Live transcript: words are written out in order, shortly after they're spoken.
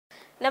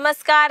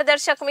નમસ્કાર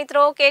દર્શક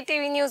મિત્રો,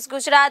 કેટીવી ન્યૂઝ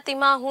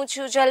ગુજરાતીમાં હું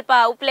છું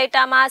જલ્પા।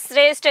 ઉપલેટામાં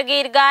શ્રેષ્ઠ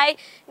ગીર ગાય,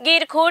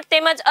 ગીર ખૂંટ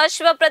તેમજ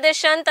અશ્વ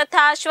પ્રદર્શન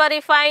તથા અશ્વ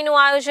રીફાઈનું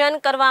આયોજન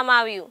કરવામાં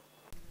આવ્યું।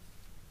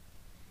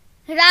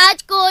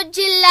 રાજકોટ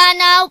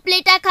જિલ્લાના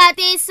ઉપલેટા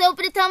ખાતે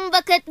સૌપ્રથમ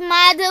વખત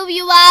માધવ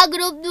યુવા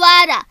ગ્રુપ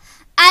દ્વારા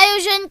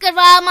આયોજન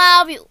કરવામાં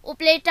આવ્યું।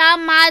 ઉપલેટા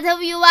માધવ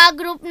યુવા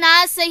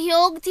ગ્રુપના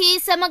સહયોગથી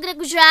સમગ્ર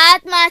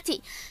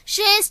ગુજરાતમાંથી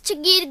શ્રેષ્ઠ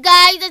ગીર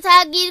ગાય તથા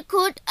ગીર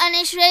ખૂંટ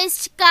અને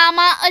શ્રેષ્ઠ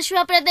કામા અશ્વ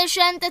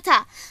પ્રદર્શન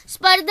તથા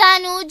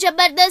સ્પર્ધાનું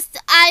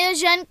જબરદસ્ત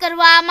આયોજન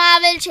કરવામાં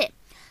આવેલ છે।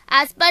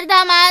 આ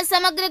સ્પર્ધામાં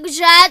સમગ્ર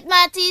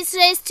ગુજરાતમાંથી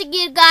શ્રેષ્ઠ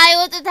ગીર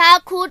ગાયો તથા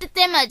ખૂંટ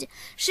તેમજ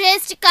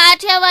શ્રેષ્ઠ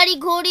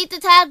કાઠિયાવાડી ઘોડી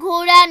તથા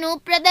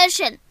ઘોડાનું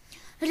પ્રદર્શન,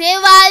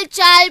 રેવાલ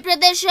ચાલ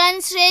પ્રદર્શન,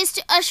 શ્રેષ્ઠ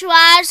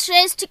અશ્વાર,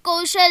 શ્રેષ્ઠ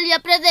કૌશલ્ય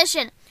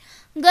પ્રદર્શન,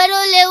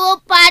 ગરો લેવો,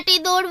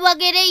 પાટી દોડ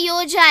વગેરે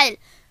યોજાયેલ।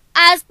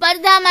 આ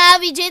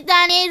સ્પર્ધામાં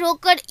વિજેતાને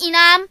રોકડ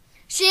ઇનામ,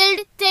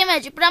 શિલ્ડ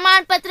તેમજ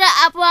પ્રમાણપત્ર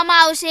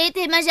આપવામાં આવશે।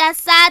 તેમજ આ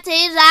સાથે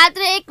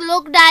રાત્રે એક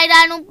લોક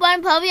ડાયરાનું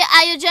પણ ભવ્ય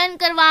આયોજન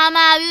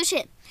કરવામાં આવ્યું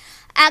છે।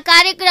 આ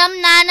કાર્યક્રમ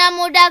નાના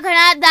મોટા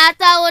ઘણા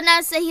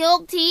દાતાઓના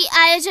સહયોગથી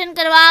આયોજન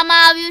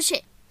કરવામાં આવ્યું છે।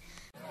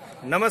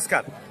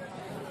 નમસ્કાર,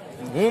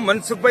 હું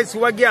મનસુખભાઈ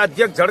સુવાગિયા,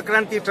 અધ્યક્ષ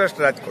જળક્રાંતિ ટ્રસ્ટ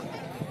રાજકોટ।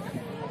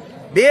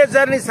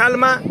 2000ની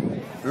સાલમાં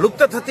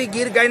લુપ્ત થતી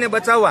ગીર ગાયને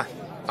બચાવવા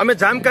અમે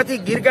જામકાથી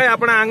ગીર ગાય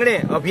આપણા આંગણે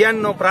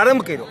અભિયાનનો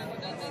પ્રારંભ કર્યો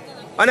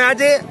અને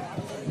આજે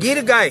ગીર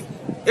ગાય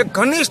એક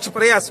ઘનિષ્ઠ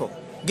પ્રયાસો।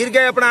 ગીર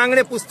ગાય આપણા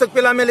આંગણે પુસ્તક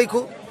પેલા અમે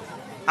લખ્યું,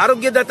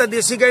 આરોગ્યદાતા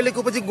દેશી ગાય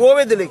લખ્યું, પછી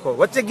ગોવેદ લખ્યો,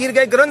 વચ્ચે ગીર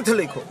ગાય ગ્રંથ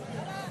લખ્યો।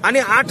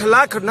 આની 8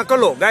 લાખ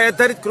નકલો ગાય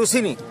આધારિત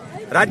કૃષિની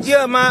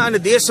રાજ્યમાં અને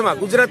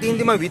દેશમાં ગુજરાતી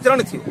હિન્દીમાં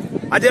વિતરણ થયું।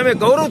 આજે અમે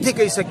ગૌરવથી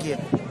કહી શકીએ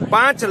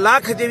 5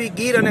 લાખ જેવી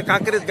ગીર અને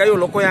કાંકરેજ ગાયો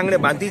લોકોએ આંગણે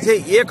બાંધી છે।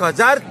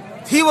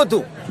 1000થી વધુ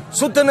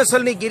શુદ્ધ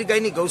નસલની ગીર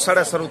ગાયની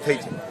ગૌશાળા શરૂ થઈ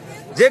છે।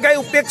 જે ગાય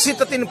ઉપેક્ષિત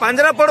હતી,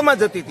 પાંજરાપોળમાં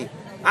જતી હતી,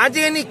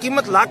 આજે એની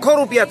કિંમત લાખો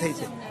રૂપિયા થઈ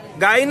છે।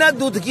 ગાયના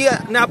દૂધ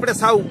ઘીને આપણે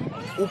સાવ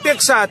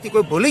ઉપેક્ષા હતી,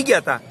 કોઈ ભૂલી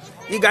ગયા હતા।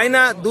 એ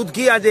ગાયના દૂધ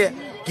ઘી આજે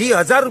ઘી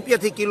 1000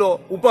 રૂપિયાથી કિલો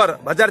ઉપર,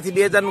 1000થી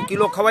 2000નું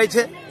કિલો ખવાય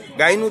છે।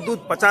 ગાયનું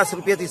દૂધ 50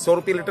 રૂપિયાથી 100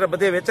 રૂપિયા લીટર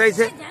બધે વેચાય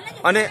છે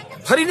અને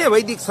ફરીને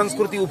વૈદિક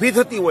સંસ્કૃતિ ઊભી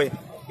થતી હોય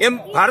એમ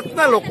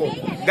ભારતના લોકો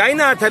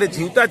ગાયના આધારે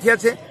જીવતા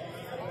થયા છે।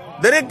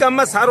 દરેક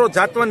ગામમાં સારો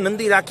જાતવાન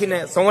નંદી રાખીને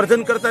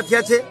સંવર્ધન કરતા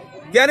થયા છે।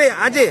 ત્યારે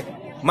આજે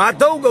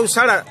માધવ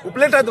ગૌશાળા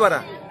ઉપલેટા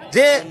દ્વારા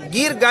જે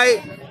ગીર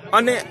ગાય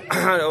અને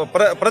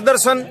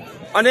પ્રદર્શન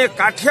અને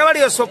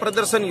કાઠિયાવાડી અશ્વ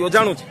પ્રદર્શન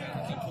યોજાણું છે,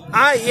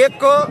 આ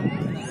એક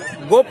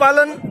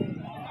ગોપાલન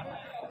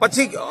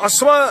પછી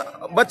અશ્વ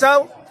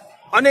બચાવ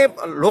અને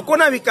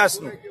લોકોના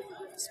વિકાસનું,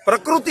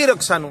 પ્રકૃતિ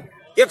રક્ષાનું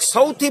એક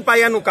સૌથી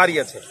પાયાનું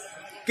કાર્ય છે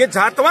કે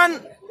જાતવાન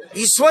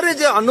ઈશ્વરે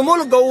જે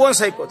અનમોલ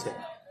ગૌવંશ આપ્યો છે,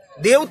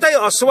 દેવતાએ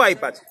અશ્વ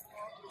આપ્યા છે,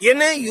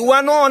 એને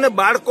યુવાનો અને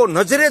બાળકો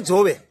નજરે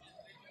જોવે,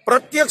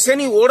 પ્રત્યક્ષ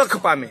એની ઓળખ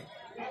પામે,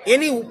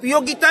 એની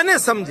ઉપયોગિતાને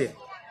સમજે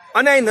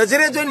અને એ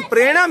નજરે જોઈને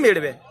પ્રેરણા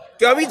મેળવે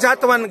કે આવી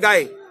જાતવાન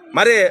ગાય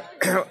મારે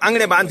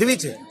આંગણે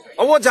બાંધવી છે,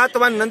 આવો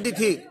જાતવાન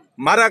નંદીથી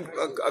મારા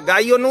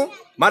ગાયોનું,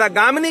 મારા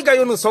ગામની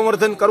ગાયોનું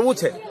સંવર્ધન કરવું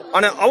છે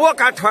અને આવો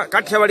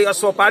કાઠિયાવાડી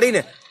અશ્વ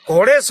પાડીને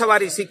ઘોડે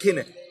સવારી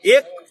શીખીને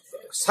એક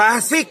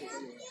સાહસિક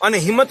અને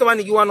હિંમતવાન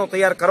યુવાનો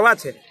તૈયાર કરવા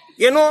છે।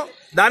 એનો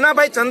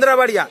દાનાભાઈ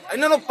ચંદ્રાવાડિયા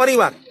એનો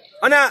પરિવાર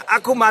અને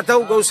આખું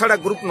માધવ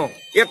ગૌશાળા ગ્રુપનો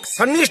એક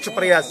સનિષ્ઠ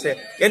પ્રયાસ છે।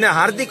 એને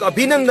હાર્દિક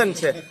અભિનંદન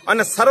છે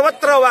અને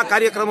સર્વત્ર આવા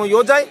કાર્યક્રમો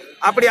યોજાય।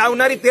 આપણી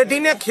આવનારી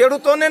પેઢીને,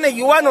 ખેડૂતોને ને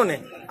યુવાનોને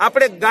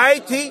આપણે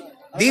ગાયથી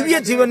દિવ્ય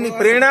જીવનની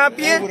પ્રેરણા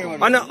આપીએ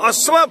અને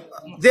અશ્વ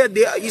જે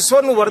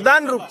ઈશ્વરનું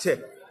વરદાન રૂપ છે,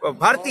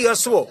 ભારતીય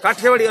અશ્વો,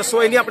 કાઠિયાવાડી અશ્વો,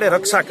 એની આપણે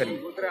રક્ષા કરીએ।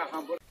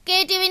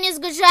 કેટીવી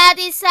ન્યૂઝ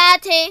ગુજરાતી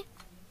સાથે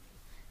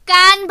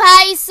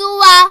કાનભાઈ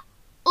સુવા,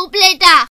 ઉપલેટા।